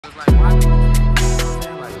Like, why do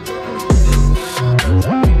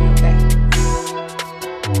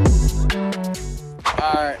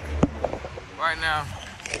alright, right now,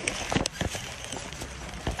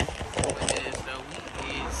 what it is though, we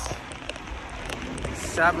is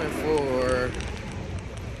shopping for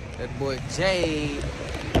that boy Jade.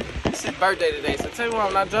 It's his birthday today, so tell you what,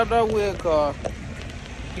 when I dropped off with a car,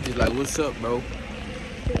 he just like, what's up, bro?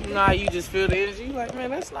 Nah, you just feel the energy. You like, man,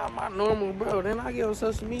 that's not my normal, bro. Then I get on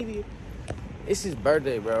social media. It's his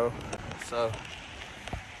birthday, bro. So,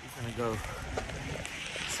 he's gonna go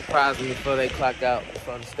surprise me before they clock out,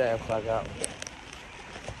 before the staff clock out.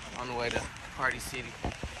 On the way to Party City.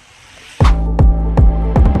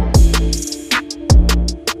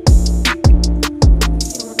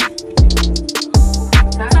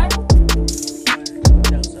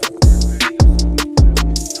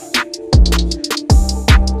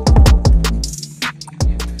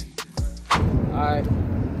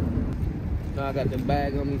 I got the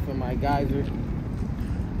bag on me for my geyser.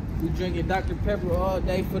 We drinking Dr. Pepper all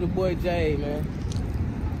day for the boy Jay, man.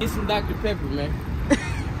 Get some Dr. Pepper, man. We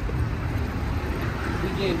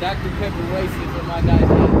getting Dr. Pepper wasted for my guy Jay.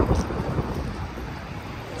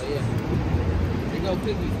 Oh yeah. They go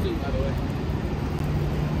cookies too, by the way.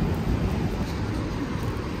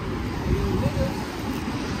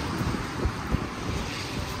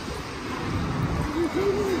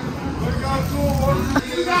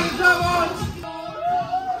 You got to come on.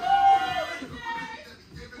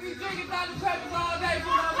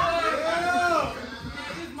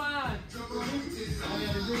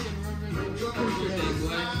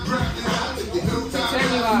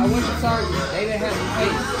 I went to Target. They didn't have the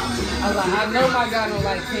taste. I was like, I know my guy don't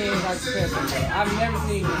like canned Dr. Pepper. I've never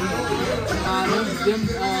seen them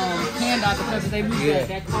canned Dr. Pepper. They use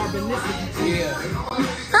that carbonicity. Yeah.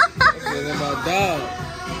 That's about dog.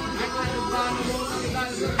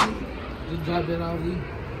 Just dropped that off. We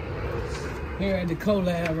here at the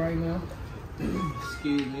collab right now.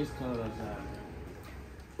 Excuse me, it's cold outside.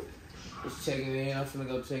 Just checking in. I'm finna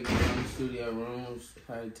go check in the studio rooms.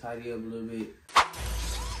 Probably tidy up a little bit.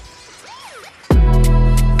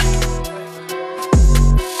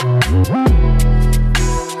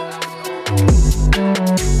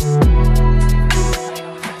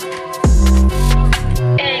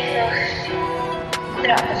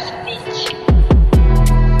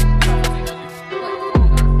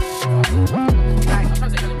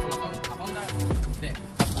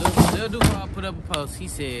 Lil Duval put up a post. He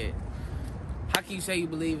said, how can you say you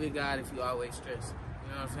believe in God if you always stress? You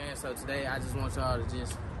know what I'm saying? So today I just want y'all to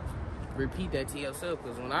just repeat that to yourself,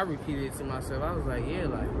 because when I repeated it to myself, I was like, yeah,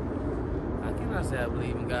 like, how can I say I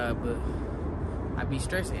believe in God, but I be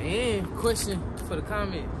stressing? And question for the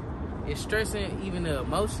comment, is stressing even an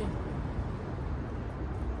emotion?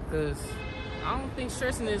 Because I don't think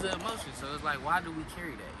stressing is an emotion, so it's like, why do we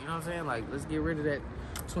carry that? You know what I'm saying? Like, let's get rid of that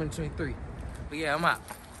 2023. But yeah, I'm out.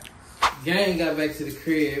 Gang got back to the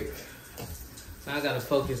crib. Now I gotta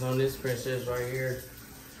focus on this princess right here.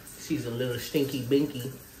 She's a little stinky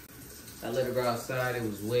binky. I let her go outside, it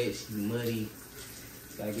was wet, she muddy.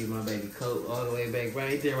 Gotta get my baby coat all the way back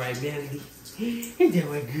right there, right, Melody? Ain't that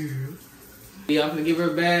my girl? Yeah, I'm gonna give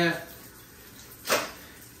her a bath.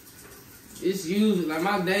 It's usually, like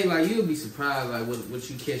my day, like you'll be surprised like what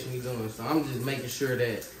you catch me doing. So I'm just making sure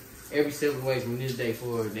that every step of the way from this day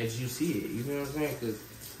forward that you see it. You know what I'm saying? Because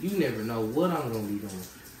you never know what I'm gonna be doing.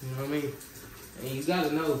 You know what I mean? And you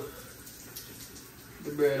gotta know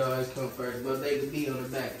the bread always come first, but they can be on the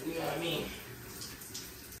back. You know what I mean?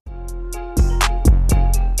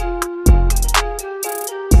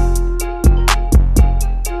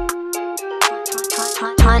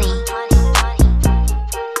 Honey.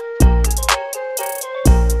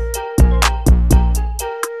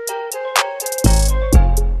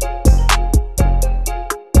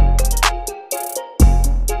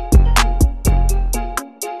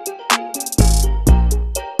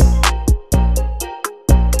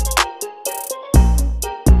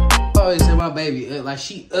 I always say my baby, like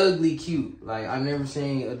she ugly cute. Like I never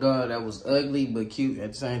seen a dog that was ugly but cute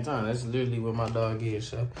at the same time. That's literally what my dog is.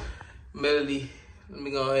 So Melody, let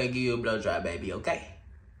me go ahead and give you a blow dry, baby, okay?